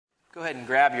Go ahead and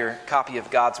grab your copy of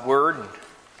God's Word and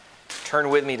turn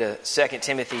with me to 2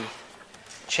 Timothy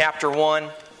chapter 1.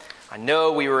 I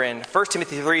know we were in 1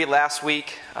 Timothy 3 last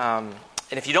week, and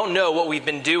if you don't know, what we've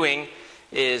been doing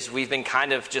is we've been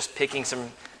kind of just picking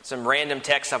some random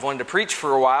texts I've wanted to preach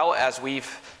for a while, as we've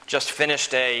just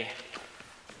finished a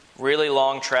really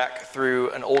long trek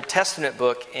through an Old Testament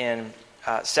book in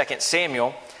 2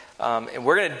 Samuel. And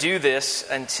we're going to do this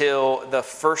until the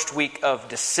first week of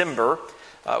December,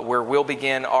 where we'll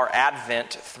begin our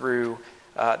Advent through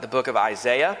the book of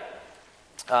Isaiah.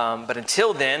 But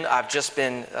until then, I've just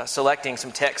been selecting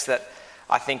some texts that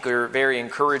I think are very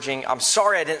encouraging. I'm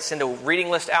sorry I didn't send a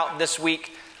reading list out this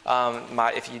week.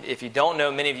 If you don't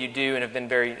know, many of you do and have been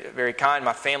very, very kind.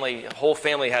 My whole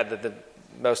family had the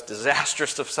most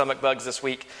disastrous of stomach bugs this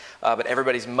week, but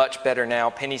everybody's much better now.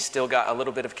 Penny's still got a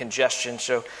little bit of congestion,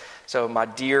 so my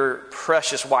dear,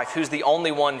 precious wife, who's the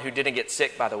only one who didn't get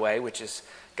sick, by the way, which is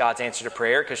God's answer to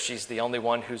prayer, because she's the only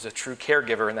one who's a true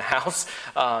caregiver in the house.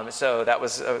 So that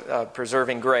was a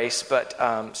preserving grace, but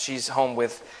she's home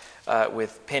with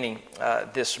Penny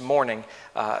this morning.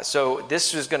 So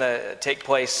this is going to take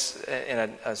place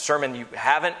in a sermon you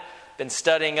haven't been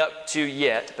studying up to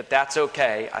yet, but that's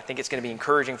okay. I think it's going to be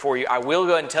encouraging for you. I will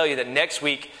go ahead and tell you that next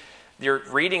week, your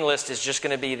reading list is just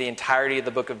going to be the entirety of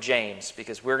the book of James,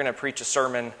 because we're going to preach a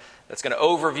sermon that's going to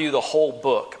overview the whole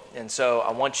book. And so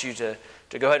I want you to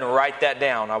go ahead and write that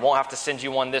down. I won't have to send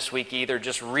you one this week either.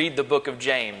 Just read the book of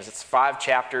James. It's 5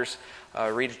 chapters.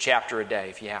 Read a chapter a day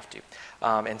if you have to.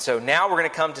 And so now we're going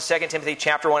to come to 2 Timothy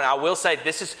chapter 1. I will say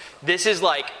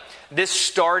this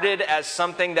started as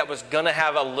something that was going to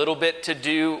have a little bit to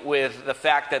do with the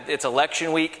fact that it's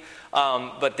election week.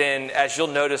 But then, as you'll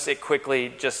notice, it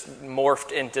quickly just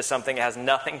morphed into something that has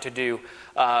nothing to do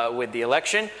with the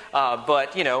election.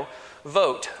 But,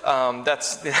 vote.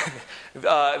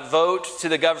 Vote for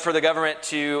the government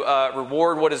to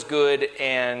reward what is good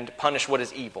and punish what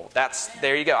is evil.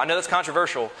 There you go. I know that's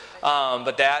controversial,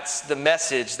 but that's the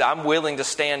message that I'm willing to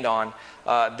stand on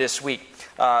this week.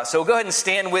 So go ahead and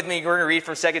stand with me. We're going to read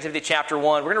from 2 Timothy chapter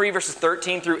 1. We're going to read verses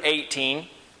 13 through 18.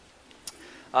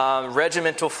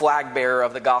 Regimental flag bearer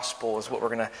of the gospel is what we're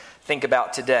going to think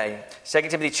about today. 2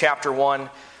 Timothy chapter 1,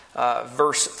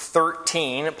 verse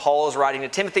 13. Paul is writing to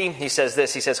Timothy. He says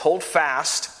this. He says, "Hold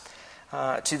fast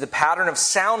to the pattern of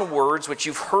sound words which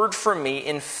you've heard from me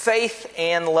in faith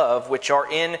and love, which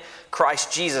are in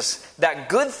Christ Jesus. That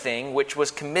good thing which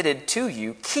was committed to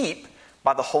you, keep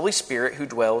by the Holy Spirit who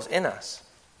dwells in us.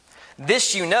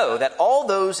 This you know, that all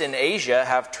those in Asia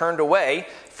have turned away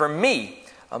from me,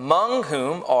 among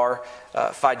whom are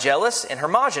Phygellus and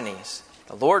Hermogenes.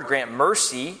 The Lord grant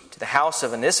mercy to the house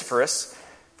of Onesiphorus,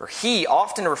 for he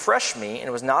often refreshed me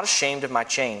and was not ashamed of my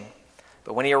chain.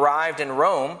 But when he arrived in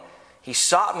Rome, he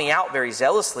sought me out very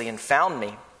zealously and found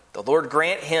me. The Lord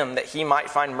grant him that he might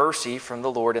find mercy from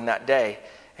the Lord in that day.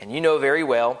 And you know very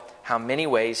well how many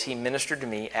ways he ministered to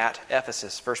me at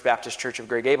Ephesus." First Baptist Church of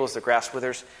Grey Gables, the grass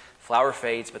withers, flower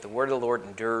fades, but the word of the Lord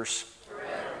endures.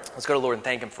 Let's go to the Lord and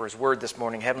thank Him for His word this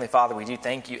morning. Heavenly Father, we do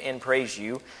thank You and praise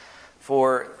You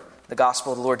for the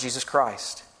gospel of the Lord Jesus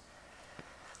Christ.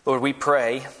 Lord, we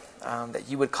pray that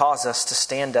You would cause us to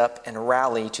stand up and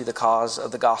rally to the cause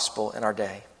of the gospel in our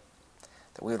day.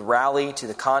 That we would rally to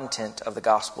the content of the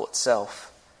gospel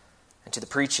itself and to the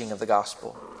preaching of the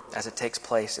gospel as it takes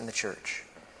place in the church.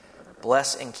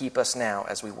 Bless and keep us now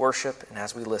as we worship and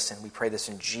as we listen. We pray this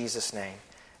in Jesus' name.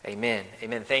 Amen.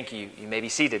 Amen. Thank you. You may be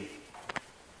seated.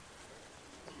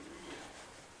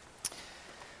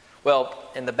 Well,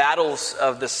 in the battles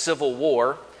of the Civil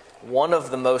War, one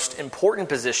of the most important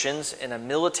positions in a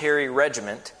military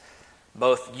regiment,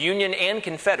 both Union and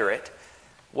Confederate,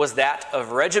 was that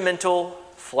of regimental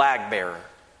flag bearer.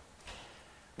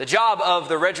 The job of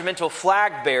the regimental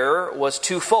flag bearer was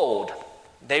twofold.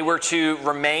 They were to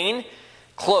remain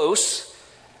close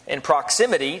in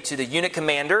proximity to the unit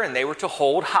commander, and they were to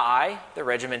hold high the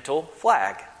regimental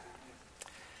flag.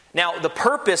 Now, the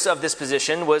purpose of this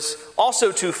position was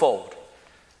also twofold.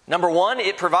 Number one,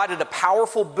 it provided a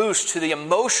powerful boost to the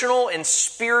emotional and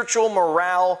spiritual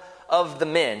morale of the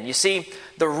men. You see,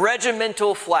 the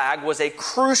regimental flag was a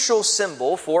crucial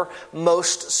symbol for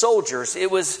most soldiers.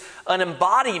 It was an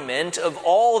embodiment of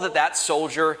all that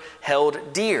soldier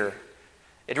held dear.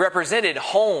 It represented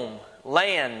home,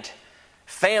 land,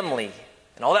 family,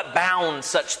 and all that bound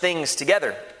such things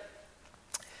together.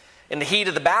 In the heat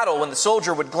of the battle, when the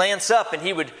soldier would glance up and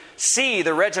he would see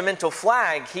the regimental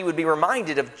flag, he would be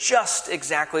reminded of just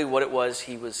exactly what it was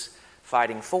he was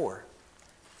fighting for.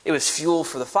 It was fuel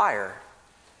for the fire.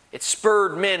 It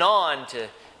spurred men on to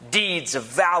deeds of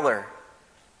valor.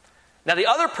 Now, the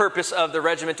other purpose of the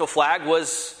regimental flag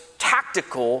was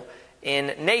tactical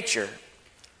in nature.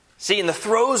 See, in the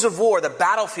throes of war, the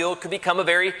battlefield could become a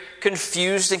very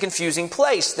confused and confusing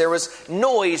place. There was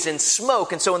noise and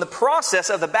smoke, and so in the process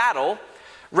of the battle,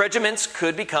 regiments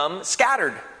could become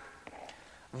scattered.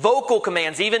 Vocal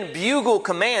commands, even bugle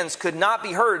commands, could not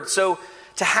be heard. So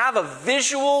to have a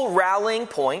visual rallying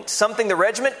point, something the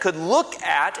regiment could look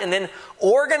at and then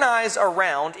organize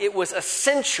around, it was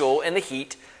essential in the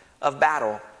heat of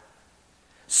battle.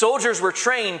 Soldiers were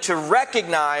trained to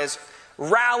recognize,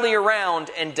 rally around,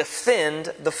 and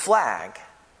defend the flag.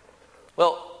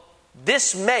 Well,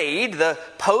 this made the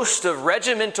post of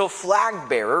regimental flag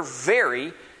bearer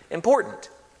very important.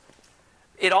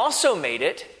 It also made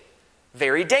it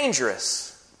very dangerous.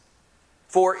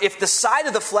 For if the sight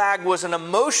of the flag was an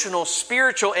emotional,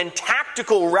 spiritual, and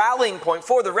tactical rallying point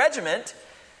for the regiment,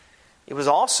 it was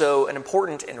also an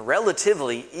important and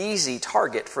relatively easy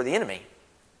target for the enemy.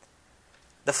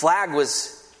 The flag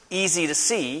was easy to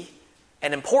see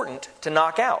and important to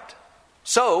knock out.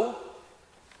 So,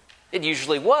 it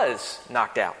usually was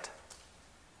knocked out.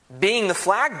 Being the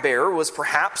flag bearer was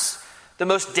perhaps the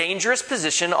most dangerous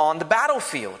position on the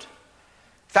battlefield.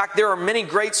 In fact, there are many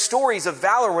great stories of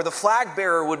valor where the flag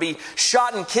bearer would be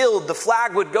shot and killed. The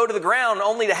flag would go to the ground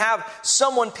only to have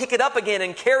someone pick it up again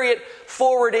and carry it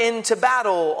forward into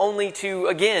battle, only to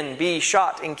again be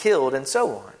shot and killed, and so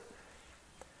on.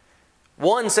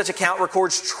 One such account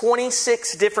records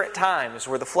 26 different times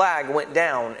where the flag went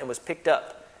down and was picked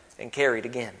up and carried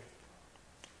again.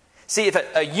 See, if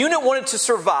a unit wanted to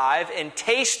survive and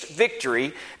taste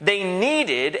victory, they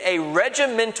needed a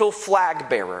regimental flag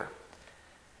bearer.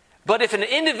 But if an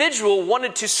individual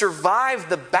wanted to survive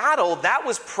the battle, that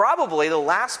was probably the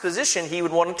last position he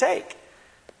would want to take.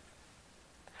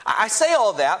 I say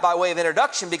all that by way of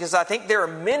introduction because I think there are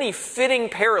many fitting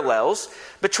parallels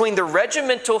between the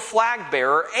regimental flag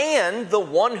bearer and the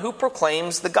one who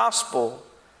proclaims the gospel.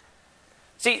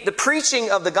 See, the preaching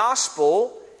of the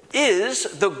gospel is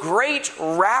the great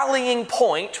rallying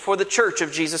point for the Church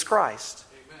of Jesus Christ.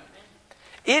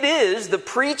 It is the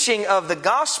preaching of the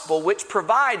gospel which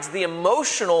provides the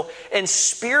emotional and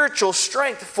spiritual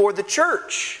strength for the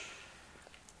church.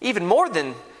 Even more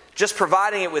than just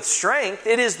providing it with strength,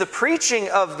 it is the preaching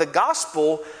of the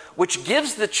gospel which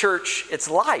gives the church its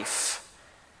life.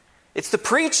 It's the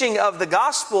preaching of the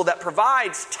gospel that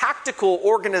provides tactical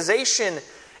organization,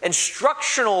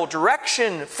 instructional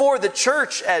direction for the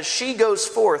church as she goes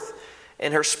forth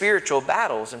in her spiritual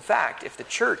battles. In fact, if the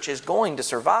church is going to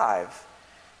survive,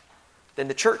 then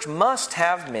the church must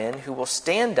have men who will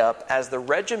stand up as the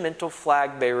regimental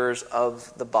flag bearers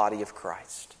of the body of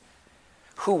Christ,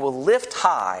 who will lift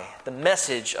high the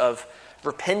message of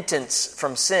repentance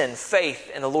from sin, faith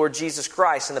in the Lord Jesus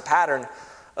Christ, and the pattern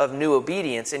of new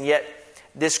obedience. And yet,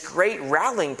 this great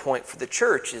rallying point for the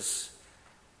church is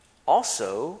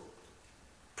also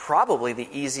probably the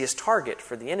easiest target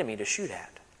for the enemy to shoot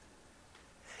at.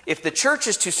 If the church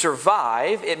is to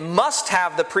survive, it must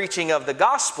have the preaching of the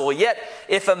gospel. Yet,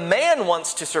 if a man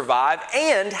wants to survive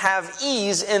and have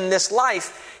ease in this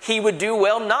life, he would do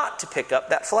well not to pick up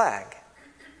that flag.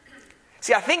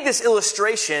 See, I think this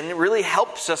illustration really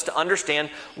helps us to understand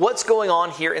what's going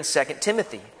on here in 2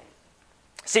 Timothy.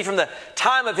 See, from the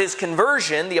time of his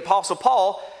conversion, the Apostle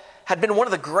Paul had been one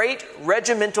of the great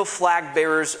regimental flag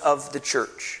bearers of the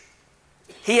church.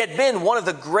 He had been one of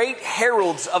the great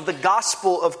heralds of the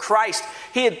gospel of Christ.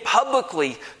 He had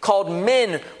publicly called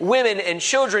men, women, and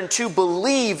children to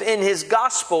believe in his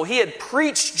gospel. He had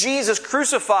preached Jesus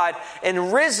crucified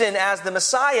and risen as the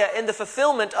Messiah in the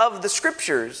fulfillment of the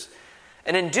Scriptures.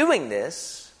 And in doing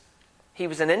this, he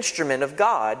was an instrument of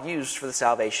God used for the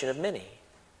salvation of many.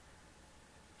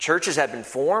 Churches had been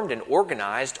formed and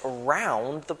organized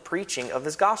around the preaching of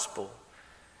this gospel.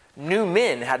 New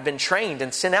men had been trained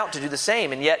and sent out to do the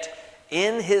same, and yet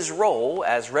in his role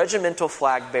as regimental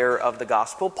flag bearer of the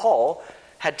gospel, Paul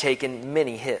had taken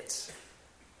many hits.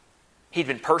 He'd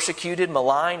been persecuted,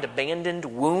 maligned, abandoned,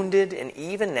 wounded, and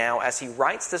even now, as he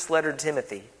writes this letter to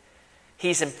Timothy,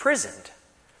 he's imprisoned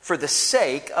for the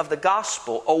sake of the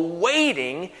gospel,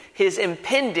 awaiting his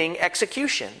impending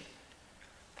execution.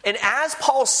 And as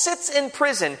Paul sits in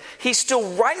prison, he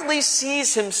still rightly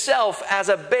sees himself as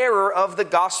a bearer of the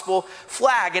gospel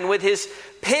flag. And with his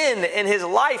pen in his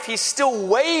life, he's still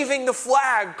waving the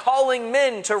flag, calling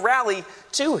men to rally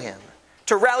to him,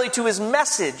 to rally to his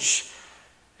message,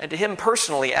 and to him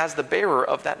personally as the bearer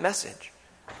of that message.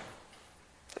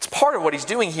 That's part of what he's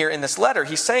doing here in this letter.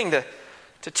 He's saying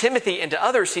to Timothy and to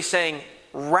others, he's saying,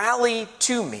 rally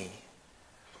to me.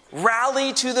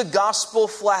 Rally to the gospel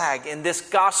flag and this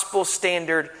gospel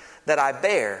standard that I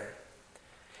bear.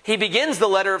 He begins the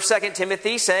letter of 2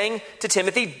 Timothy saying to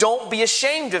Timothy, don't be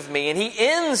ashamed of me. And he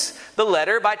ends the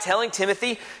letter by telling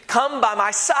Timothy, come by my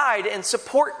side and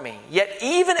support me. Yet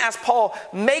even as Paul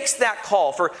makes that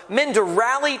call for men to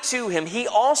rally to him, he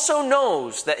also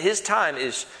knows that his time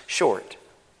is short.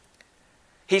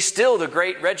 He's still the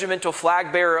great regimental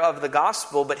flag bearer of the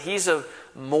gospel, but he's a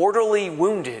mortally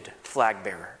wounded flag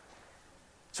bearer.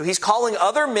 So he's calling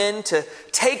other men to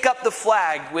take up the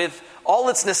flag with all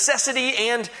its necessity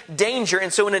and danger.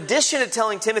 And so in addition to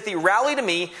telling Timothy, rally to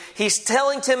me, he's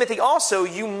telling Timothy also,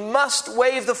 you must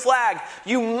wave the flag.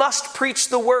 You must preach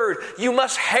the word. You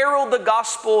must herald the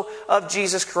gospel of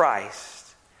Jesus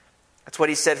Christ. That's what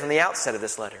he said from the outset of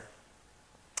this letter.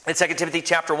 In 2 Timothy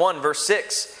chapter 1, verse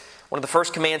 6, one of the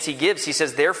first commands he gives, he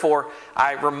says, therefore,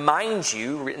 I remind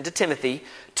you, written to Timothy,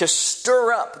 to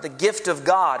stir up the gift of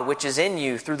God which is in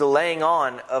you through the laying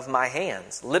on of my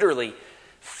hands. Literally,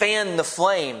 fan the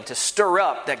flame to stir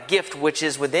up that gift which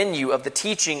is within you of the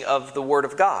teaching of the Word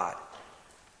of God.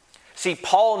 See,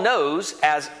 Paul knows,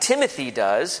 as Timothy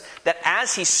does, that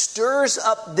as he stirs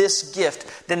up this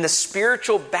gift, then the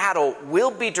spiritual battle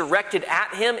will be directed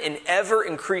at him in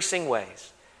ever-increasing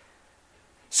ways.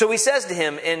 So he says to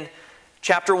him in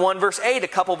chapter 1, verse 8, a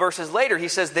couple verses later, he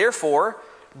says, therefore,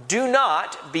 do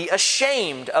not be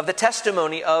ashamed of the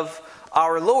testimony of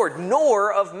our Lord,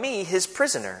 nor of me, his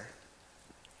prisoner.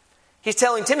 He's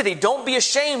telling Timothy, don't be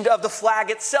ashamed of the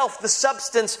flag itself, the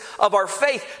substance of our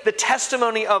faith, the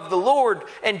testimony of the Lord,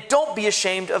 and don't be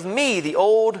ashamed of me, the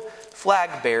old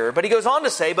flag bearer. But he goes on to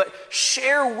say, but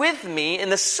share with me in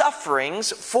the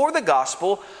sufferings for the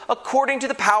gospel according to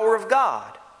the power of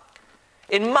God.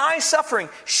 In my suffering,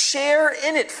 share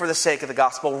in it for the sake of the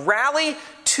gospel. Rally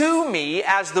to me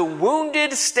as the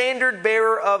wounded standard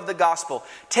bearer of the gospel.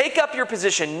 Take up your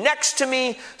position next to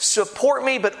me, support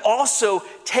me, but also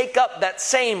take up that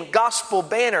same gospel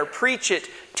banner, preach it,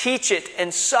 teach it,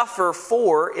 and suffer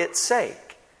for its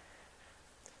sake.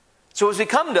 So as we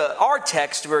come to our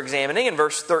text we're examining in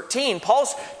verse 13,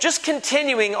 Paul's just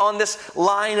continuing on this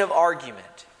line of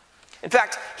argument. In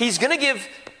fact, he's going to give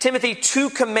Timothy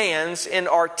two commands in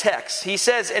our text. He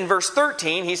says in verse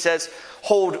 13, he says,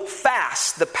 hold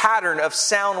fast the pattern of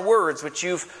sound words which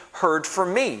you've heard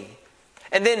from me.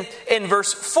 And then in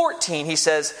verse 14, he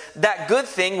says, that good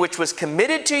thing which was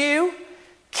committed to you,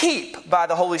 keep by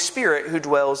the Holy Spirit who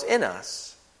dwells in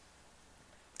us.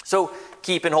 So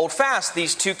keep and hold fast.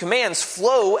 These two commands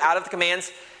flow out of the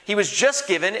commands he was just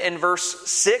given in verse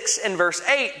 6 and verse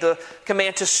 8, the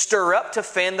command to stir up, to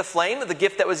fan the flame of the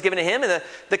gift that was given to him, and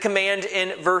the command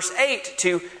in verse 8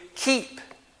 to keep.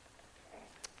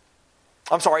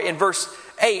 In verse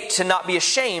 8, to not be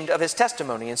ashamed of his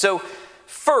testimony. And so,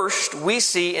 first, we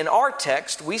see in our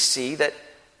text, we see that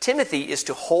Timothy is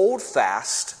to hold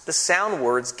fast the sound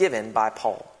words given by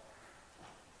Paul.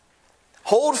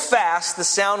 Hold fast the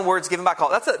sound words given by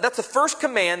Paul. That's the first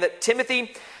command that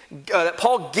that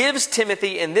Paul gives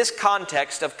Timothy in this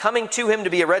context of coming to him to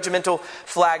be a regimental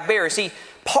flag bearer. See,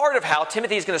 part of how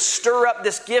Timothy is going to stir up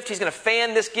this gift, he's going to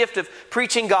fan this gift of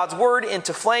preaching God's word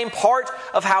into flame, part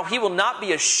of how he will not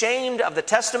be ashamed of the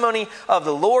testimony of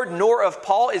the Lord nor of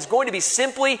Paul is going to be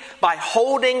simply by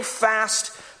holding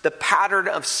fast the pattern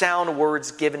of sound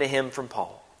words given to him from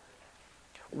Paul.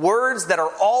 Words that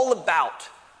are all about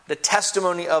the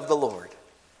testimony of the Lord.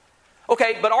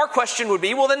 Okay, but our question would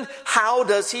be, well then, how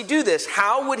does he do this?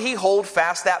 How would he hold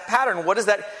fast that pattern? What does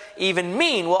that even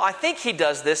mean? Well, I think he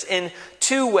does this in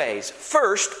two ways.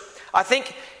 First, I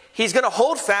think he's going to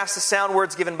hold fast the sound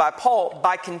words given by Paul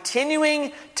by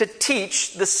continuing to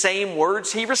teach the same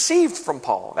words he received from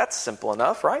Paul. That's simple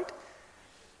enough, right?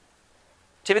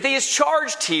 Timothy is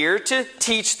charged here to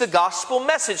teach the gospel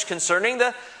message concerning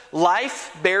the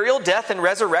life, burial, death, and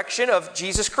resurrection of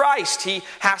Jesus Christ. He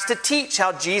has to teach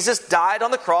how Jesus died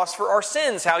on the cross for our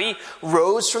sins, how he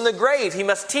rose from the grave. He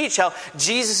must teach how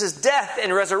Jesus' death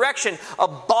and resurrection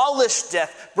abolished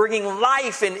death, bringing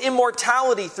life and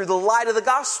immortality through the light of the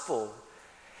gospel.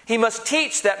 He must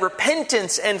teach that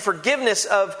repentance and forgiveness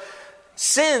of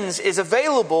sins is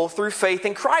available through faith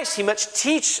in Christ. He must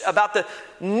teach about the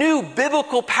new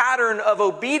biblical pattern of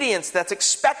obedience that's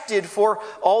expected for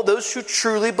all those who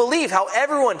truly believe. How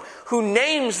everyone who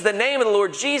names the name of the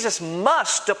Lord Jesus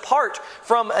must depart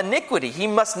from iniquity. He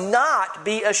must not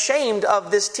be ashamed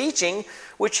of this teaching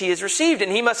which he has received,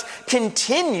 and he must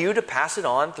continue to pass it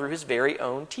on through his very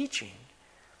own teaching.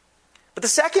 But the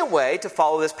second way to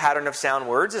follow this pattern of sound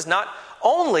words is not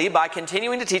only by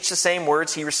continuing to teach the same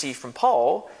words he received from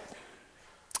Paul,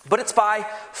 but it's by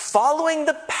following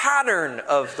the pattern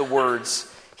of the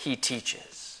words he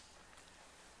teaches.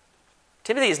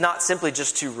 Timothy is not simply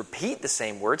just to repeat the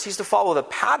same words. He's to follow the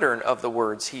pattern of the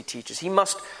words he teaches. He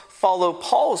must follow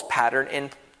Paul's pattern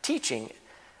in teaching.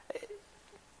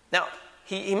 Now,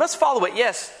 he must follow it,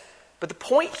 yes, but the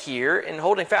point here in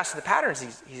holding fast to the patterns,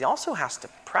 he also has to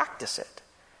practice it.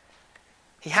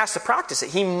 He has to practice it.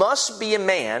 He must be a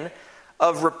man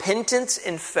of repentance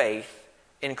and faith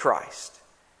in Christ.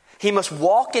 He must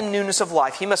walk in newness of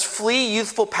life. He must flee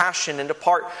youthful passion and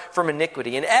depart from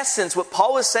iniquity. In essence, what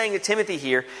Paul is saying to Timothy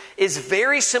here is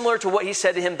very similar to what he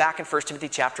said to him back in 1 Timothy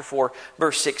chapter 4,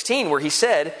 verse 16, where he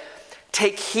said,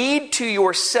 "Take heed to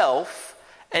yourself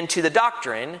and to the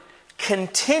doctrine,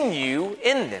 continue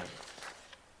in them."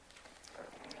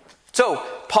 So,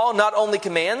 Paul not only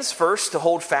commands first to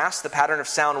hold fast the pattern of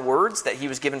sound words that he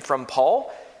was given from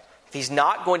Paul. If he's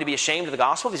not going to be ashamed of the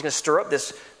gospel, if he's going to stir up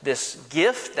this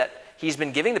gift that he's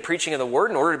been giving, the preaching of the word,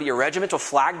 in order to be a regimental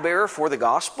flag bearer for the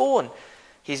gospel, and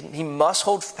he must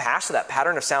hold fast to that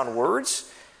pattern of sound words.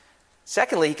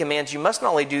 Secondly, he commands you must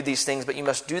not only do these things, but you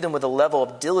must do them with a level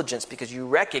of diligence because you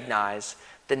recognize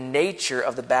the nature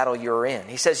of the battle you're in.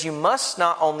 He says you must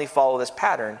not only follow this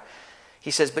pattern,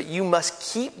 he says, but you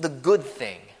must keep the good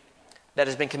thing that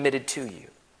has been committed to you.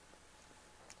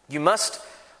 You must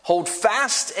hold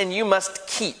fast and you must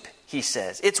keep, he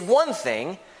says. It's one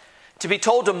thing to be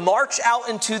told to march out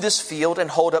into this field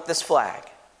and hold up this flag.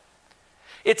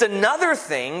 It's another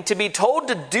thing to be told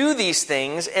to do these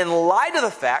things in light of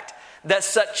the fact that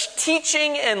such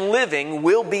teaching and living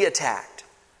will be attacked.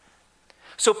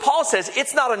 So Paul says,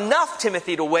 it's not enough,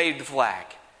 Timothy, to wave the flag.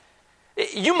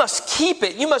 You must keep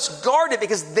it. You must guard it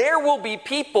because there will be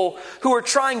people who are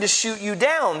trying to shoot you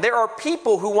down. There are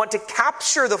people who want to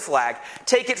capture the flag,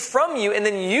 take it from you, and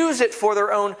then use it for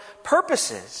their own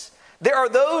purposes. There are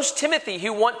those, Timothy,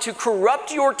 who want to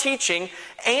corrupt your teaching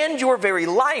and your very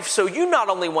life. So you not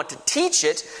only want to teach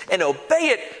it and obey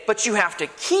it, but you have to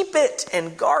keep it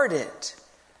and guard it.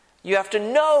 You have to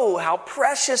know how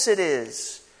precious it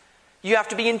is. You have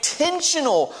to be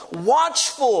intentional,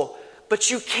 watchful, but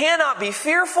you cannot be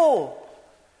fearful.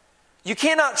 You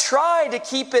cannot try to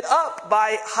keep it up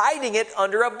by hiding it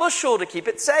under a bushel to keep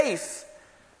it safe.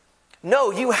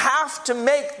 No, you have to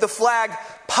make the flag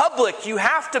public. You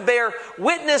have to bear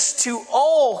witness to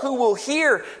all who will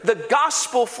hear. The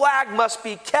gospel flag must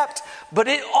be kept, but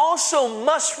it also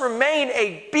must remain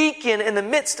a beacon in the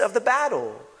midst of the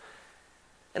battle.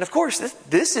 And of course,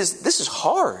 this is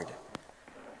hard.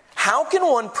 How can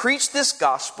one preach this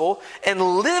gospel and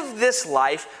live this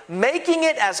life, making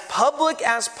it as public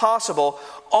as possible,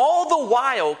 all the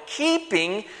while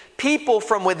keeping people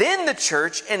from within the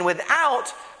church and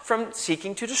without from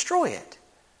seeking to destroy it?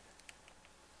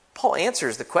 Paul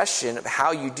answers the question of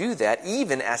how you do that,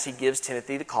 even as he gives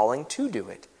Timothy the calling to do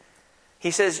it. He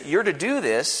says, you're to do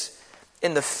this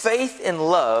in the faith and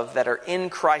love that are in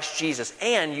Christ Jesus,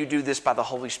 and you do this by the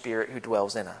Holy Spirit who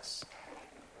dwells in us.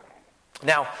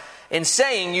 Now, in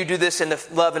saying you do this in the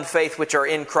love and faith which are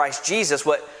in Christ Jesus,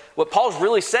 what Paul's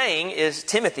really saying is,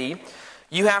 Timothy,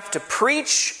 you have to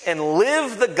preach and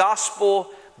live the gospel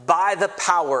by the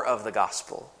power of the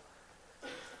gospel.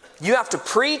 You have to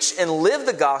preach and live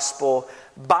the gospel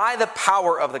by the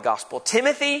power of the gospel.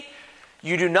 Timothy,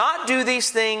 you do not do these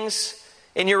things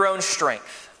in your own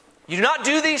strength. You do not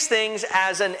do these things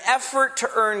as an effort to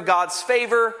earn God's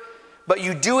favor, but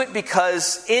you do it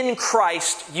because in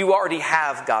Christ you already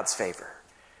have God's favor.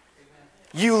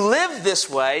 You live this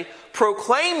way,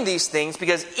 proclaim these things,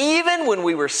 because even when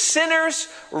we were sinners,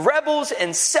 rebels,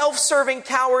 and self-serving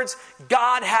cowards,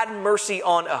 God had mercy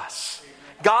on us.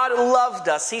 God loved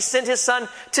us. He sent His Son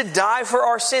to die for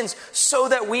our sins so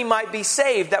that we might be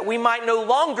saved, that we might no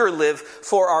longer live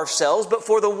for ourselves, but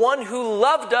for the one who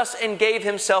loved us and gave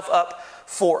Himself up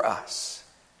for us.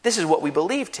 This is what we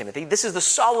believe, Timothy. This is the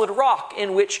solid rock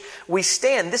in which we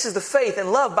stand. This is the faith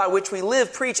and love by which we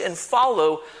live, preach, and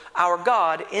follow our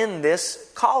God in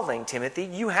this calling, Timothy.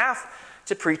 You have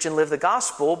to preach and live the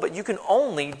gospel, but you can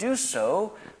only do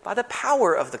so by the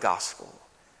power of the gospel.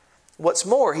 What's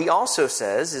more, he also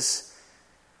says is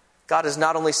God has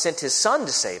not only sent His Son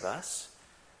to save us,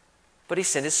 but He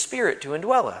sent His Spirit to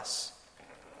indwell us.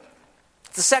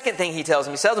 The second thing he tells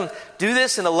him, do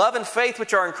this in the love and faith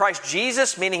which are in Christ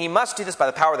Jesus, meaning he must do this by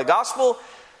the power of the gospel.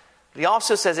 But he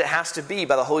also says it has to be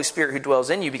by the Holy Spirit who dwells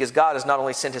in you, because God has not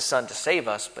only sent His Son to save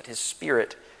us, but His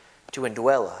Spirit to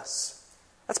indwell us.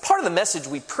 That's part of the message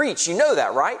we preach. You know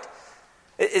that, right?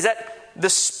 Is that the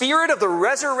Spirit of the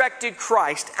resurrected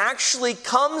Christ actually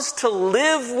comes to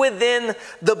live within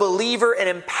the believer and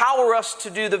empower us to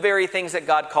do the very things that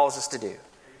God calls us to do.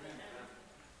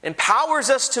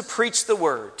 empowers us to preach the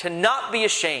word, to not be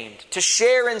ashamed, to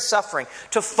share in suffering,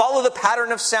 to follow the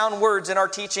pattern of sound words in our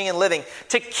teaching and living,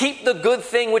 to keep the good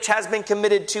thing which has been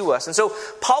committed to us. And so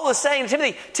Paul is saying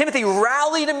to Timothy,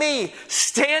 rally to me,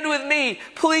 stand with me.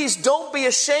 Please don't be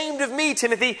ashamed of me,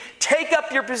 Timothy. Take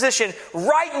up your position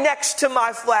right next to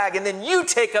my flag, and then you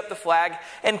take up the flag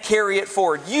and carry it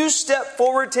forward. You step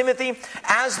forward, Timothy,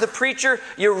 as the preacher.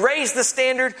 You raise the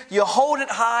standard, you hold it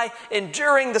high,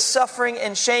 enduring the suffering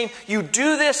and shame. You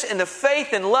do this in the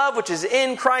faith and love which is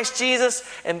in Christ Jesus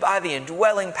and by the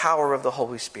indwelling power of the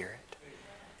Holy Spirit.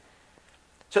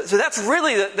 So that's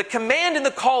really the command and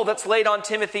the call that's laid on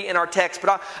Timothy in our text.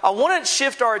 But I want to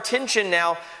shift our attention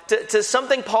now to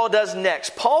something Paul does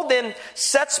next. Paul then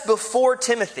sets before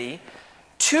Timothy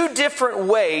two different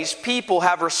ways people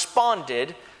have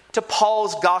responded to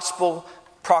Paul's gospel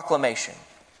proclamation.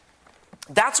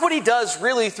 That's what he does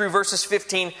really through verses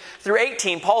 15 through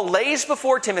 18. Paul lays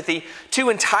before Timothy two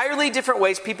entirely different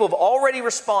ways people have already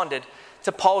responded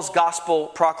to Paul's gospel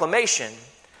proclamation.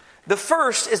 The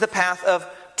first is the path of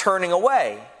turning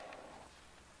away.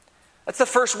 That's the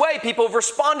first way people have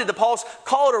responded to Paul's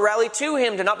call to rally to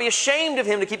him, to not be ashamed of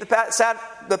him, to keep the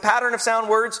pattern of sound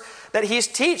words that he's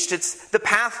taught. It's the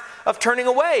path of turning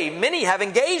away. Many have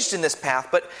engaged in this path,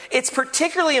 but it's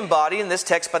particularly embodied in this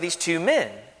text by these two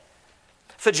men,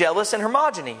 Phygellus and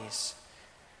Hermogenes.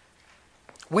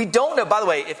 We don't know, by the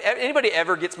way, if anybody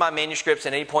ever gets my manuscripts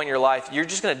at any point in your life, you're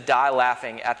just going to die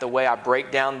laughing at the way I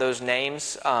break down those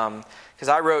names. Because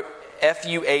I wrote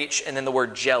F-U-H and then the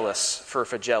word jealous for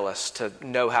Phygellus to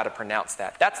know how to pronounce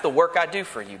that. That's the work I do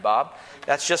for you, Bob.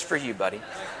 That's just for you, buddy.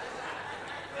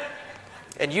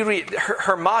 And you read,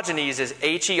 Hermogenes is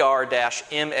H-E-R-M-A.J-U-N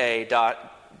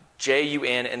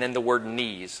and then the word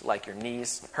knees, like your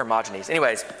knees, Hermogenes.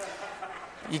 Anyways,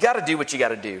 you got to do what you got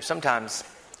to do. Sometimes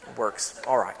it works.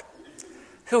 All right.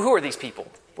 Who are these people?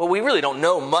 Well, we really don't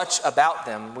know much about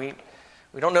them. We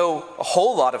don't know a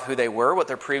whole lot of who they were, what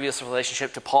their previous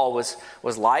relationship to Paul was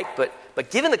like. But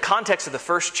given the context of the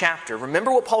first chapter,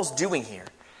 remember what Paul's doing here.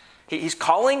 He's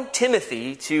calling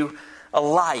Timothy to a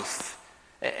life.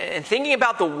 And thinking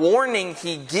about the warning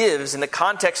he gives in the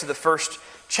context of the first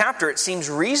chapter, it seems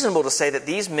reasonable to say that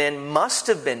these men must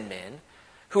have been men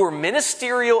who were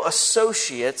ministerial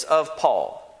associates of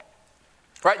Paul.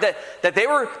 Right? That they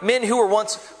were men who were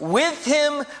once with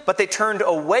him, but they turned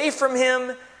away from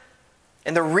him.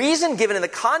 And the reason given in the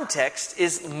context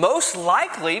is most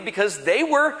likely because they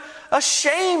were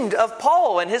ashamed of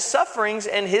Paul and his sufferings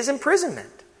and his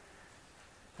imprisonment.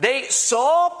 They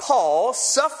saw Paul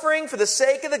suffering for the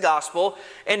sake of the gospel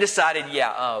and decided,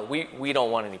 we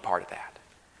don't want any part of that.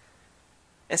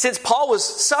 And since Paul was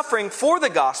suffering for the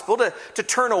gospel, to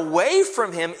turn away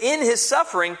from him in his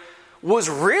suffering was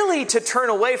really to turn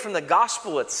away from the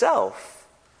gospel itself.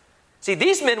 See,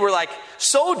 these men were like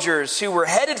soldiers who were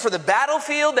headed for the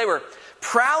battlefield. They were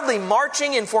proudly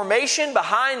marching in formation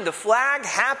behind the flag,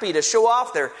 happy to show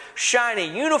off their shiny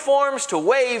uniforms, to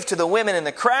wave to the women in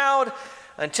the crowd,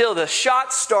 until the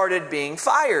shots started being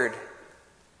fired,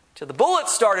 till the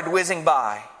bullets started whizzing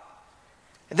by.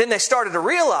 And then they started to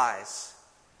realize,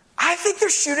 I think they're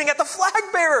shooting at the flag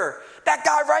bearer, that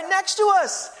guy right next to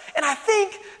us. And I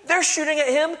think they're shooting at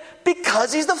him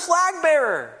because he's the flag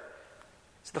bearer.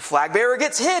 So the flag bearer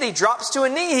gets hit. He drops to a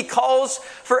knee. He calls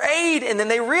for aid. And then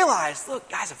they realize, look,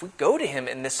 guys, if we go to him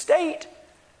in this state,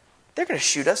 they're going to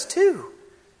shoot us too.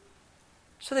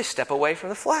 So they step away from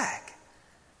the flag.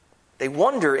 They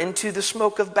wander into the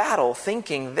smoke of battle,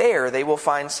 thinking there they will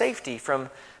find safety from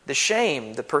the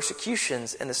shame, the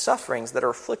persecutions, and the sufferings that are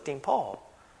afflicting Paul.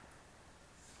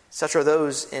 Such are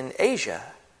those in Asia.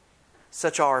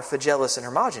 Such are Phygellus and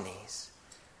Hermogenes.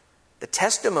 The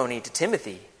testimony to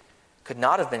Timothy could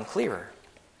not have been clearer.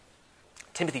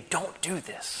 Timothy, don't do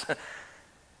this.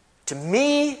 To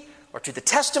me, or to the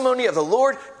testimony of the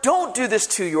Lord, don't do this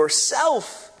to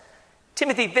yourself.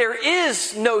 Timothy, there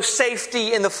is no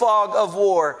safety in the fog of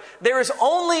war. There is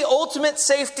only ultimate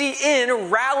safety in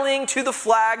rallying to the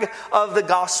flag of the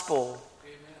gospel.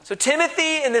 Amen. So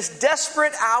Timothy, in this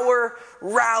desperate hour,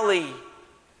 rally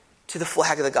to the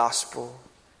flag of the gospel.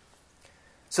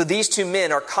 So these two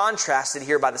men are contrasted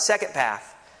here by the second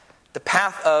path, the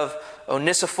path of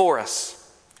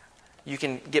Onesiphorus. You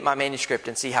can get my manuscript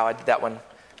and see how I did that one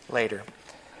later.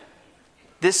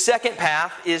 This second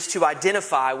path is to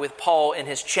identify with Paul in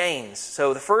his chains.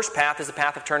 So the first path is the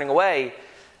path of turning away.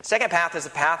 The second path is the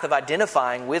path of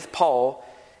identifying with Paul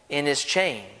in his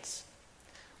chains.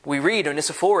 We read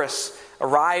Onesiphorus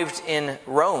arrived in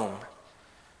Rome.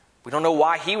 We don't know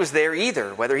why he was there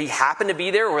either, whether he happened to be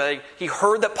there or whether he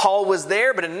heard that Paul was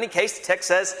there. But in any case, the text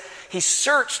says he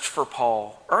searched for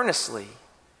Paul earnestly.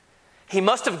 He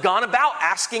must have gone about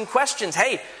asking questions.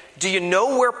 Hey, do you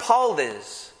know where Paul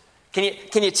is?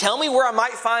 Can you tell me where I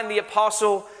might find the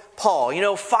apostle Paul? You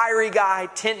know, fiery guy,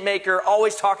 tent maker,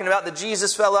 always talking about the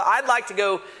Jesus fella. I'd like to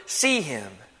go see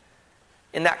him.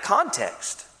 In that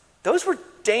context, those were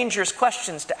dangerous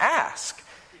questions to ask.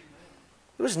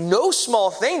 It was no small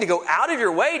thing to go out of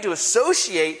your way to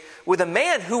associate with a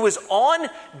man who was on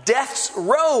death's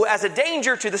row as a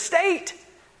danger to the state.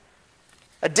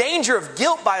 A danger of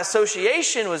guilt by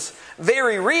association was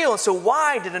very real. And so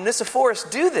why did Onesiphorus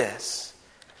do this?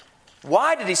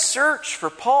 Why did he search for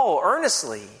Paul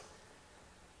earnestly?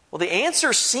 Well, the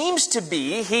answer seems to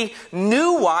be he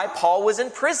knew why Paul was in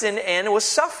prison and was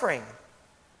suffering.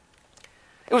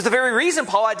 It was the very reason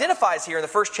Paul identifies here in the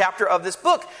first chapter of this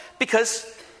book, because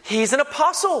he's an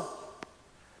apostle,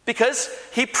 because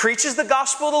he preaches the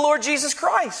gospel of the Lord Jesus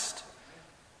Christ.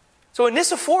 So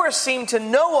Onesiphorus seemed to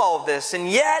know all of this,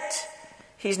 and yet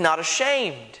he's not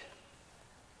ashamed.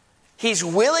 He's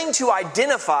willing to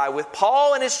identify with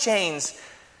Paul and his chains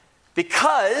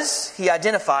because he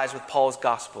identifies with Paul's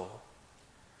gospel.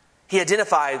 He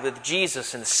identified with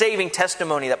Jesus and the saving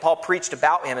testimony that Paul preached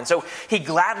about him. And so he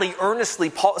gladly, earnestly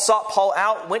sought Paul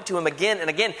out, went to him again and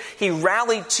again. He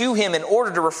rallied to him in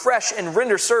order to refresh and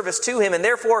render service to him. And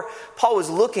therefore, Paul was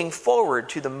looking forward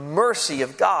to the mercy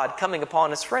of God coming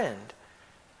upon his friend.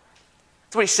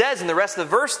 That's what he says in the rest of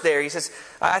the verse there. He says,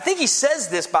 I think he says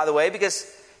this, by the way, because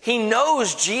he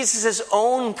knows Jesus'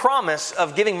 own promise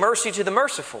of giving mercy to the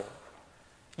merciful.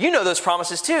 You know those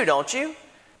promises too, don't you?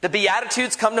 The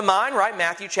Beatitudes come to mind, right?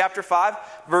 Matthew chapter 5,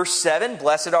 verse 7.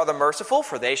 Blessed are the merciful,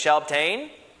 for they shall obtain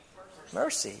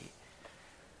mercy.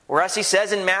 Whereas he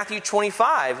says in Matthew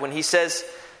 25, when he says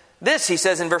this, he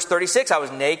says in verse 36, I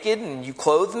was naked and you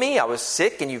clothed me. I was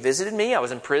sick and you visited me. I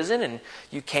was in prison and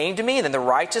you came to me. And then the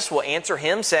righteous will answer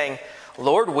him saying,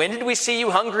 Lord, when did we see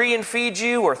you hungry and feed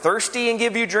you, or thirsty and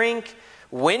give you drink?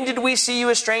 When did we see you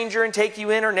a stranger and take you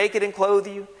in, or naked and clothe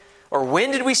you? Or when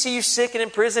did we see you sick and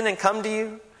in prison and come to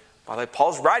you? By the way,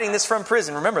 Paul's writing this from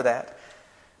prison, remember that.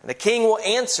 And the king will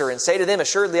answer and say to them,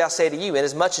 assuredly I say to you,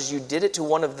 inasmuch as you did it to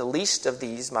one of the least of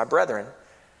these, my brethren,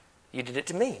 you did it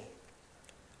to me.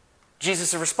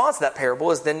 Jesus' response to that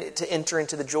parable is then to enter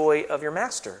into the joy of your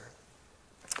master.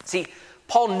 See,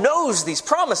 Paul knows these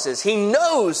promises. He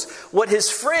knows what his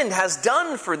friend has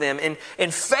done for them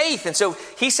in faith. And so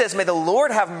he says, may the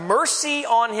Lord have mercy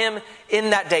on him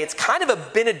in that day. It's kind of a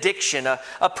benediction,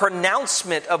 a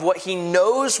pronouncement of what he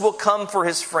knows will come for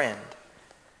his friend.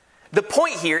 The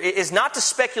point here is not to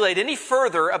speculate any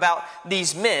further about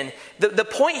these men. The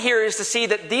point here is to see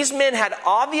that these men had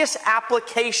obvious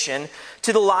application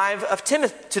to the life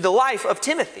of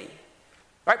Timothy.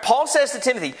 Right? Paul says to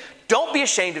Timothy, don't be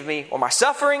ashamed of me or my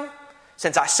suffering,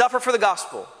 since I suffer for the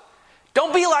gospel.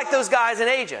 Don't be like those guys in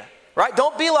Asia. Right?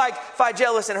 Don't be like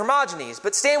Phygelus and Hermogenes,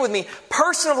 but stand with me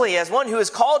personally as one who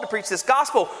is called to preach this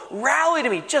gospel. Rally to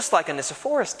me just like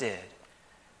Onesiphorus did.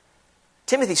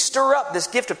 Timothy, stir up this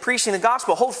gift of preaching the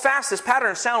gospel. Hold fast this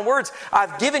pattern of sound words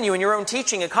I've given you in your own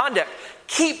teaching and conduct.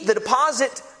 Keep the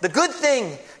deposit, the good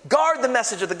thing. Guard the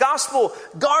message of the gospel.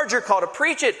 Guard your call to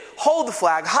preach it. Hold the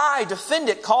flag high. Defend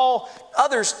it. Call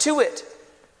others to it.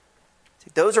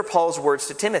 See, those are Paul's words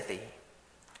to Timothy.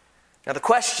 Now the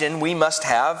question we must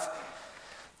have,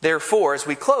 therefore, as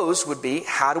we close, would be,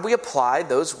 how do we apply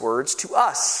those words to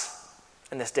us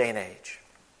in this day and age?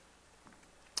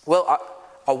 Well,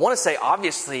 I want to say,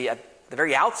 obviously, at the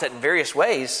very outset in various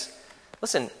ways,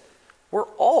 listen, we're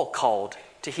all called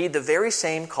to heed the very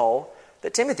same call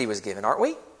that Timothy was given, aren't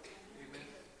we?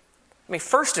 I mean,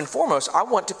 first and foremost, I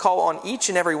want to call on each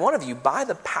and every one of you by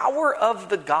the power of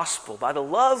the gospel, by the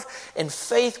love and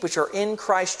faith which are in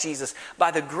Christ Jesus, by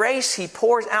the grace he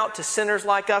pours out to sinners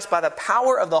like us, by the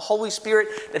power of the Holy Spirit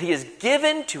that he has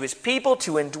given to his people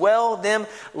to indwell them.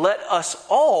 Let us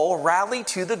all rally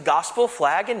to the gospel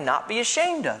flag and not be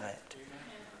ashamed of it.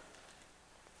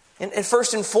 And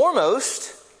first and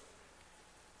foremost,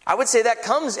 I would say that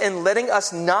comes in letting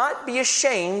us not be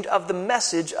ashamed of the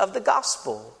message of the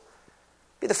gospel.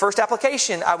 Be the first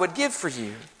application I would give for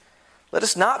you. Let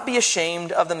us not be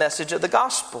ashamed of the message of the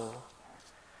gospel.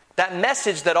 That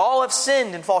message that all have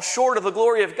sinned and fall short of the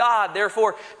glory of God,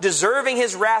 therefore deserving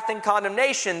his wrath and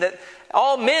condemnation, that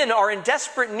all men are in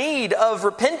desperate need of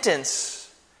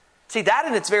repentance. See, that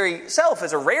in its very self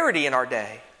is a rarity in our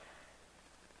day.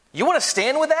 You want to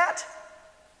stand with that?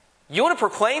 You want to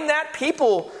proclaim that?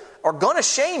 People are going to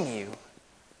shame you.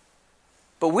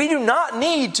 But we do not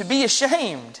need to be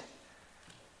ashamed.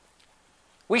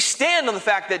 We stand on the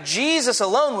fact that Jesus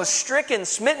alone was stricken,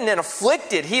 smitten, and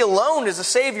afflicted. He alone is the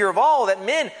Savior of all, that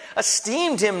men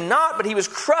esteemed him not, but he was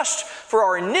crushed for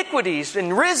our iniquities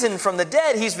and risen from the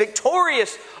dead. He's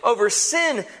victorious over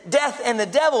sin, death, and the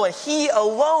devil, and he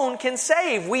alone can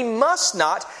save. We must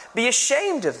not be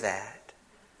ashamed of that.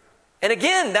 And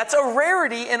again, that's a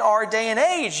rarity in our day and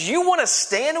age. You want to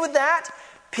stand with that?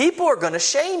 People are going to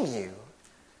shame you.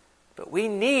 But we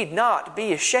need not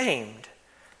be ashamed.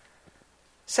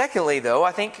 Secondly, though,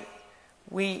 I think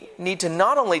we need to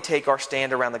not only take our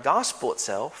stand around the gospel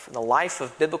itself and the life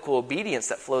of biblical obedience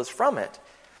that flows from it.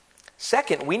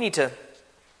 Second, we need to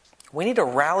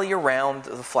rally around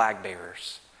the flag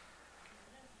bearers.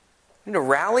 We need to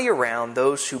rally around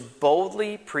those who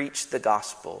boldly preach the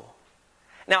gospel.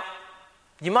 Now,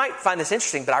 you might find this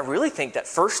interesting, but I really think that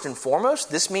first and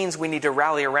foremost, this means we need to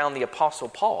rally around the Apostle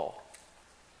Paul.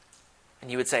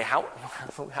 And you would say, how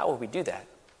would we do that?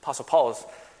 Apostle Paul is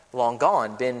long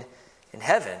gone, been in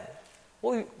heaven.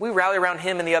 Well, we rally around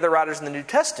him and the other writers in the New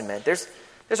Testament. There's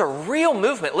a real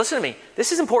movement. Listen to me.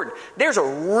 This is important. There's a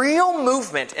real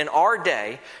movement in our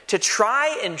day to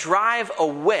try and drive a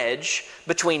wedge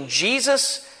between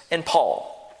Jesus and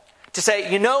Paul. To say,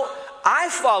 I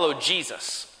follow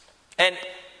Jesus.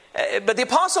 But the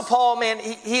Apostle Paul, man,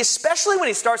 he especially when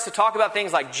he starts to talk about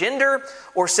things like gender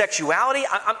or sexuality,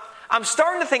 I'm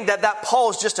starting to think that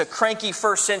Paul is just a cranky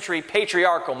first century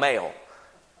patriarchal male.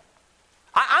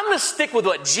 I'm going to stick with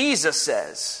what Jesus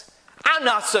says. I'm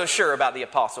not so sure about the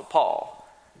Apostle Paul.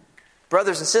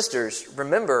 Brothers and sisters,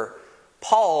 remember,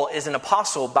 Paul is an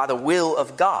apostle by the will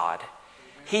of God.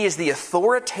 He is the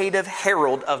authoritative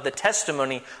herald of the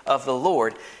testimony of the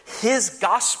Lord. His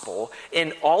gospel,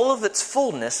 in all of its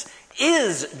fullness,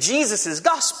 is Jesus'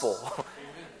 gospel.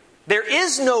 There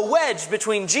is no wedge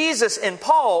between Jesus and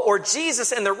Paul or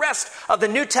Jesus and the rest of the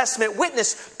New Testament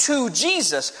witness to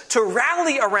Jesus. To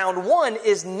rally around one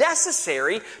is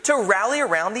necessary to rally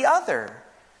around the other.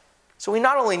 So we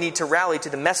not only need to rally to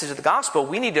the message of the gospel,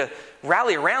 we need to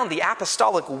rally around the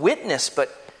apostolic witness,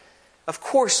 but of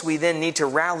course we then need to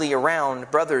rally around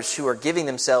brothers who are giving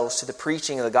themselves to the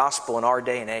preaching of the gospel in our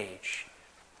day and age.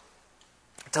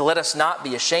 To let us not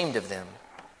be ashamed of them.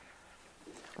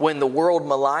 When the world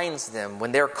maligns them,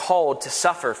 when they're called to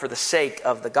suffer for the sake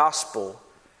of the gospel,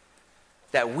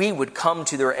 that we would come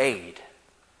to their aid,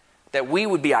 that we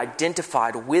would be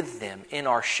identified with them in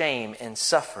our shame and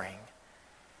suffering.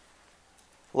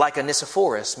 Like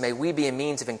Onesiphorus, may we be a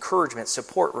means of encouragement,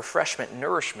 support, refreshment,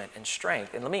 nourishment, and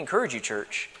strength. And let me encourage you,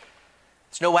 church.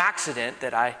 It's no accident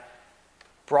that I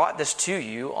brought this to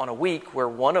you on a week where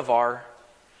one of our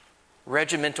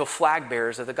regimental flag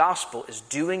bearers of the gospel is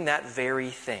doing that very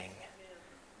thing.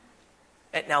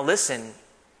 And now listen,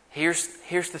 here's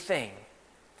the thing.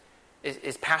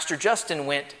 Is Pastor Justin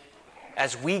went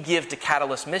as we give to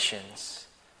Catalyst Missions.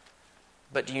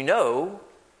 But do you know,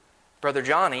 Brother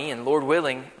Johnny and Lord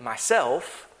willing,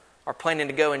 myself, are planning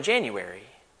to go in January.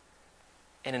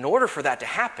 And in order for that to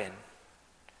happen,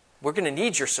 we're going to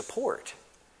need your support.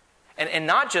 And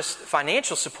not just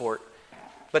financial support,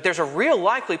 but there's a real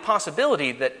likely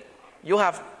possibility that you'll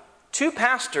have two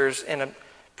pastors and a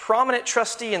prominent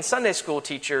trustee and Sunday school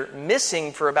teacher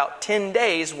missing for about 10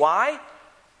 days. Why?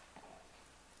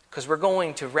 Because we're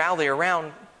going to rally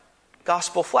around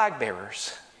gospel flag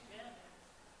bearers.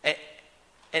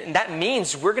 And that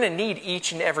means we're going to need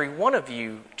each and every one of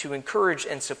you to encourage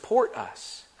and support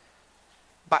us.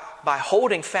 By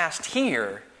holding fast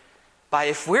here, by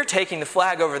if we're taking the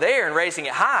flag over there and raising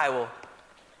it high, well,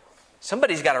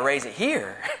 somebody's got to raise it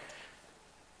here.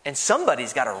 And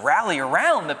somebody's got to rally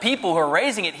around the people who are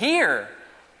raising it here.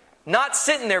 Not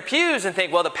sit in their pews and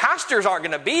think, well, the pastors aren't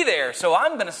going to be there, so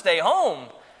I'm going to stay home.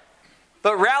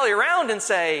 But rally around and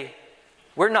say,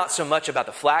 we're not so much about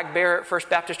the flag bearer at First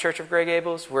Baptist Church of Grey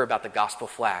Gables, we're about the gospel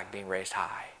flag being raised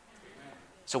high.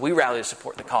 So we rally to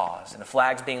support the cause. And the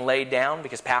flag's being laid down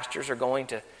because pastors are going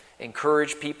to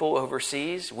encourage people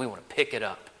overseas. We want to pick it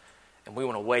up and we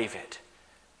want to wave it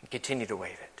and continue to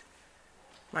wave it.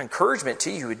 My encouragement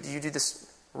to you, you do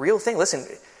this real thing. Listen,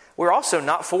 we're also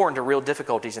not foreign to real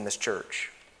difficulties in this church.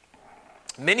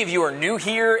 Many of you are new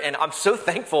here, and I'm so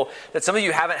thankful that some of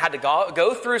you haven't had to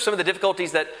go through some of the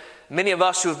difficulties that many of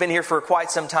us who have been here for quite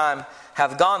some time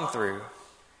have gone through.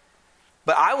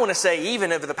 But I want to say,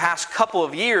 even over the past couple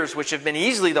of years, which have been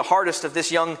easily the hardest of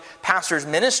this young pastor's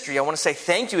ministry, I want to say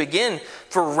thank you again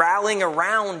for rallying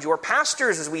around your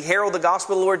pastors as we herald the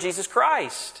gospel of the Lord Jesus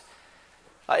Christ.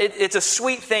 It's a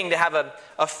sweet thing to have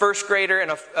a first grader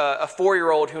and a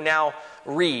 4-year-old who now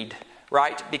read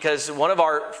right? Because one of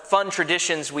our fun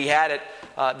traditions we had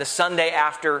at the Sunday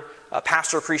after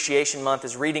Pastor Appreciation Month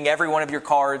is reading every one of your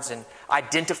cards and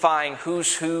identifying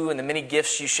who's who and the many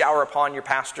gifts you shower upon your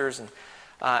pastors.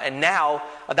 And now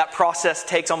that process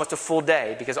takes almost a full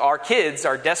day because our kids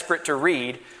are desperate to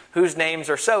read whose names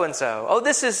are so-and-so. Oh,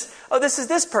 this is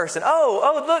this person.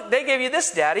 Oh, look, they gave you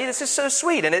this, Daddy. This is so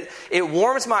sweet. And it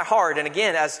warms my heart. And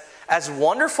again, as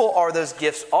wonderful are those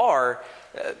gifts are,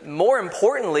 more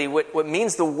importantly, what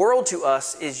means the world to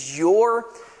us is your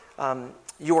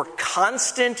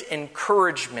constant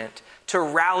encouragement to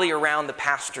rally around the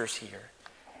pastors here.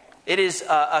 It is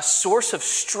a source of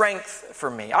strength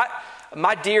for me.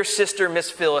 My dear sister,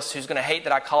 Miss Phyllis, who's going to hate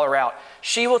that I call her out,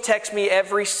 she will text me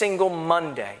every single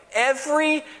Monday for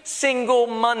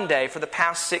the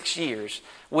past 6 years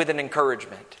with an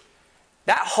encouragement.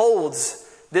 That holds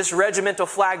this regimental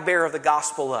flag bearer of the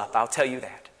gospel up, I'll tell you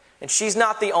that. And she's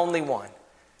not the only one.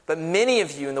 But many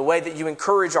of you, in the way that you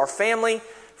encourage our family,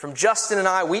 from Justin and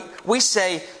I, we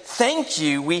say thank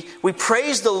you. We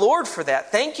praise the Lord for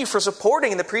that. Thank you for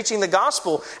supporting and the preaching of the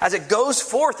gospel as it goes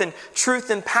forth in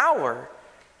truth and power.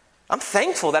 I'm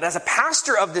thankful that as a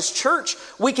pastor of this church,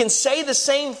 we can say the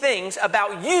same things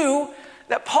about you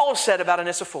that Paul said about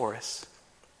Onesiphorus.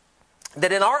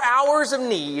 That in our hours of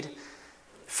need,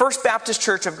 First Baptist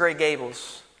Church of Gray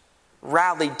Gables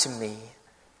rallied to me,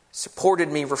 supported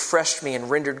me, refreshed me,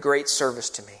 and rendered great service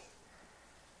to me.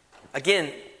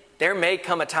 Again, there may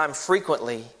come a time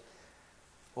frequently,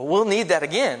 well, we'll need that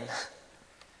again.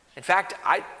 In fact,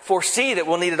 I foresee that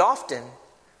we'll need it often.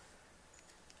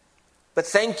 But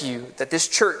thank you that this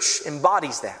church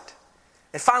embodies that.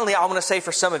 And finally, I want to say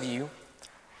for some of you,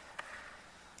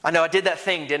 I know I did that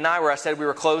thing, didn't I, where I said we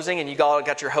were closing and you all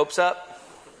got your hopes up?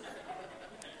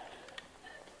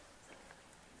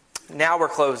 Now we're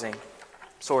closing,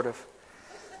 sort of.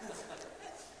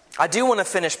 I do want to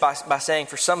finish by saying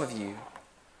for some of you,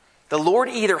 the Lord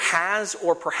either has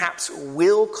or perhaps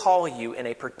will call you in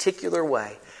a particular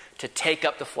way to take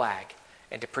up the flag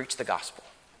and to preach the gospel.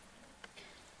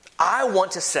 I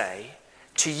want to say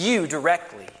to you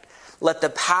directly, let the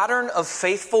pattern of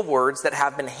faithful words that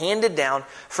have been handed down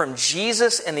from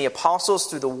Jesus and the apostles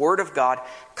through the Word of God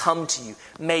come to you.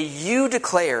 May you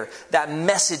declare that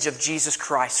message of Jesus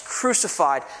Christ,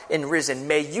 crucified and risen.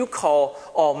 May you call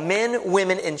all men,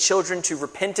 women, and children to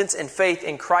repentance and faith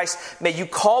in Christ. May you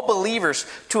call believers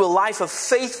to a life of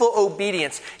faithful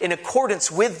obedience in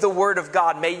accordance with the Word of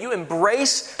God. May you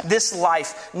embrace this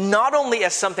life not only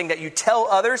as something that you tell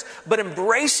others, but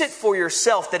embrace it for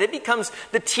yourself, that it becomes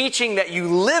the teaching that you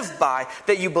live by,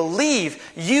 that you believe.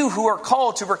 You who are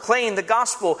called to proclaim the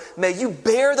gospel, may you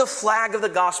bear the flag of the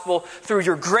gospel through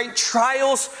your great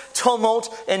trials,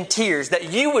 tumult, and tears.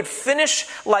 That you would finish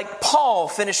like Paul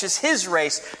finishes his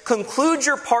race, conclude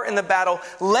your part in the battle,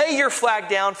 lay your flag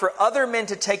down for other men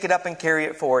to take it up and carry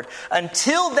it forward.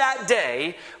 Until that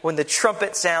day when the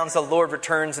trumpet sounds, the Lord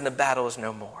returns and the battle is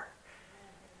no more.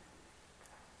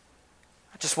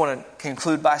 I just want to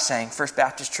conclude by saying, First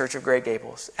Baptist Church of Gray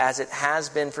Gables, as it has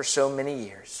been for so many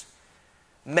years,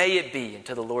 may it be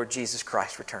until the Lord Jesus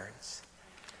Christ returns.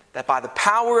 That by the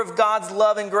power of God's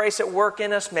love and grace at work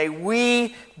in us, may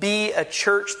we be a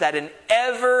church that in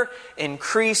ever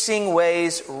increasing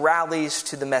ways rallies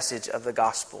to the message of the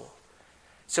gospel,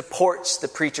 supports the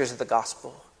preachers of the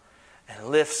gospel, and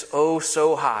lifts oh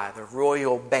so high the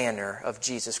royal banner of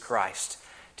Jesus Christ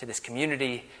to this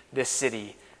community, this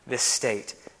city, this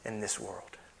state, and this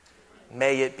world.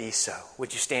 May it be so.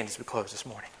 Would you stand as we close this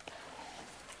morning?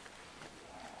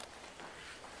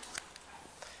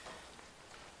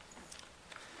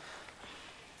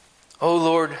 Oh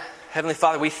Lord, Heavenly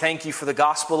Father, we thank you for the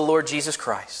gospel of the Lord Jesus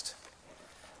Christ.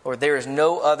 Lord, there is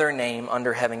no other name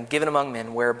under heaven given among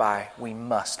men whereby we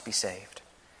must be saved.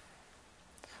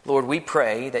 Lord, we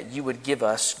pray that you would give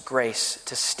us grace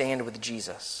to stand with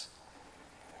Jesus,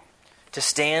 to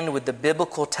stand with the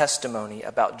biblical testimony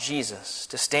about Jesus,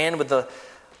 to stand with the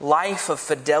life of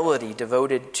fidelity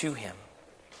devoted to him.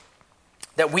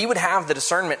 That we would have the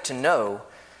discernment to know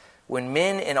when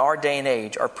men in our day and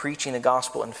age are preaching the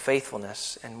gospel in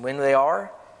faithfulness, and when they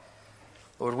are,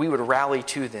 Lord, we would rally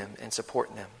to them and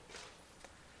support them.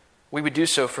 We would do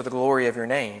so for the glory of your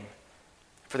name,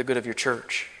 for the good of your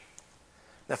church.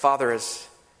 Now, Father, as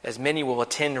many will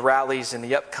attend rallies in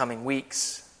the upcoming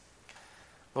weeks,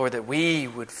 Lord, that we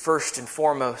would first and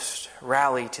foremost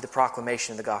rally to the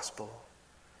proclamation of the gospel.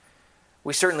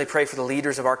 We certainly pray for the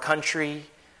leaders of our country.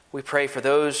 We pray for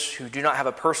those who do not have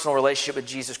a personal relationship with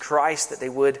Jesus Christ, that they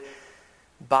would,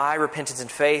 by repentance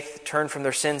and faith, turn from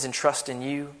their sins and trust in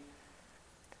you.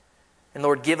 And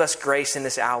Lord, give us grace in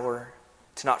this hour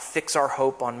to not fix our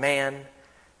hope on man,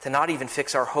 to not even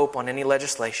fix our hope on any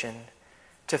legislation,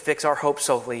 to fix our hope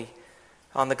solely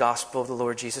on the gospel of the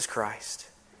Lord Jesus Christ.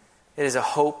 It is a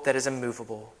hope that is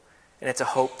immovable, and it's a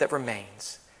hope that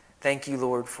remains. Thank you,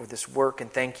 Lord, for this work,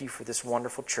 and thank you for this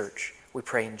wonderful church. We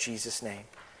pray in Jesus' name.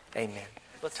 Amen.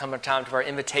 Let's come time to our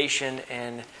invitation,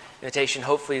 and invitation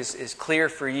hopefully is clear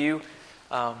for you.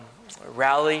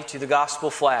 Rally to the gospel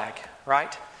flag,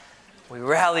 right? We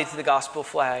rally to the gospel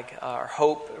flag. Our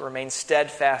hope remains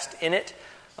steadfast in it.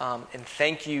 And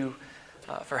thank you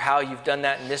for how you've done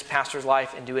that in this pastor's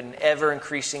life and do it in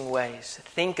ever-increasing ways.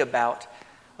 Think about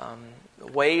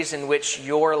ways in which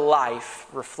your life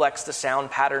reflects the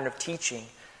sound pattern of teaching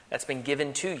that's been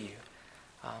given to you.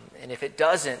 And if it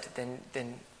doesn't,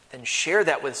 then share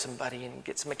that with somebody and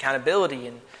get some accountability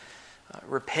and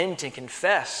repent and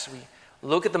confess. We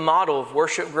look at the model of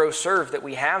worship, grow, serve that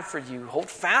we have for you. Hold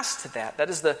fast to that. That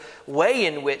is the way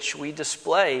in which we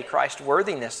display Christ's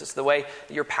worthiness. It's the way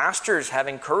that your pastors have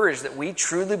encouraged that we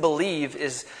truly believe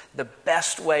is the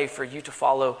best way for you to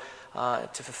follow,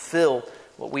 to fulfill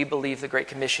what we believe the Great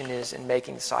Commission is in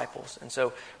making disciples. And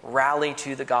so rally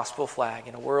to the gospel flag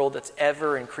in a world that's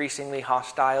ever increasingly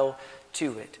hostile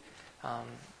to it.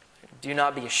 Do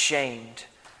not be ashamed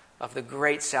of the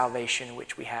great salvation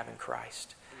which we have in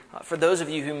Christ. For those of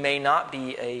you who may not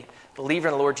be a believer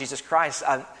in the Lord Jesus Christ,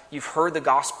 you've heard the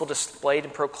gospel displayed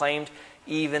and proclaimed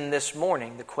even this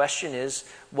morning. The question is,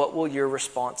 what will your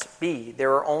response be?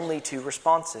 There are only two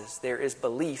responses. There is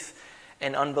belief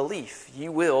and unbelief.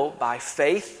 You will, by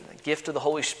faith, the gift of the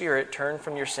Holy Spirit, turn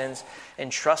from your sins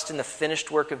and trust in the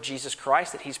finished work of Jesus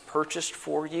Christ that He's purchased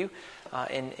for you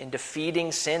in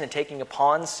defeating sin and taking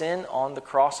upon sin on the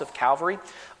cross of Calvary,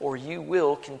 or you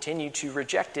will continue to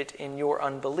reject it in your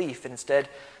unbelief and instead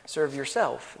serve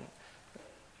yourself.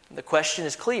 The question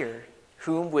is clear.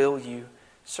 Whom will you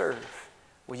serve?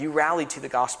 Will you rally to the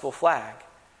gospel flag?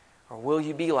 Or will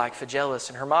you be like Phygellus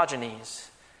and Hermogenes?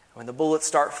 When the bullets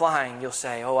start flying, you'll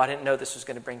say, I didn't know this was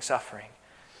going to bring suffering.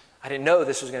 I didn't know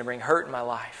this was going to bring hurt in my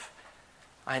life.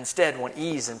 I instead want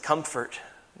ease and comfort.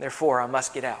 Therefore, I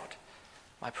must get out.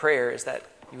 My prayer is that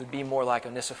you would be more like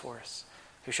Onesiphorus,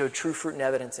 who showed true fruit and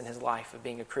evidence in his life of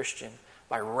being a Christian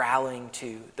by rallying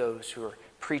to those who are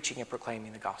preaching and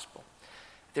proclaiming the gospel.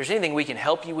 If there's anything we can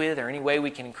help you with or any way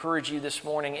we can encourage you this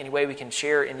morning, any way we can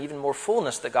share in even more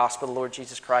fullness the gospel of the Lord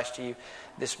Jesus Christ to you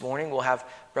this morning, we'll have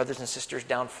brothers and sisters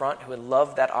down front who would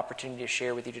love that opportunity to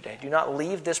share with you today. Do not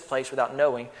leave this place without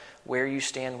knowing where you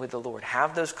stand with the Lord.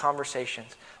 Have those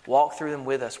conversations. Walk through them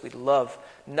with us. We'd love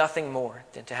nothing more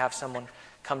than to have someone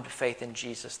come to faith in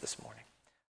Jesus this morning.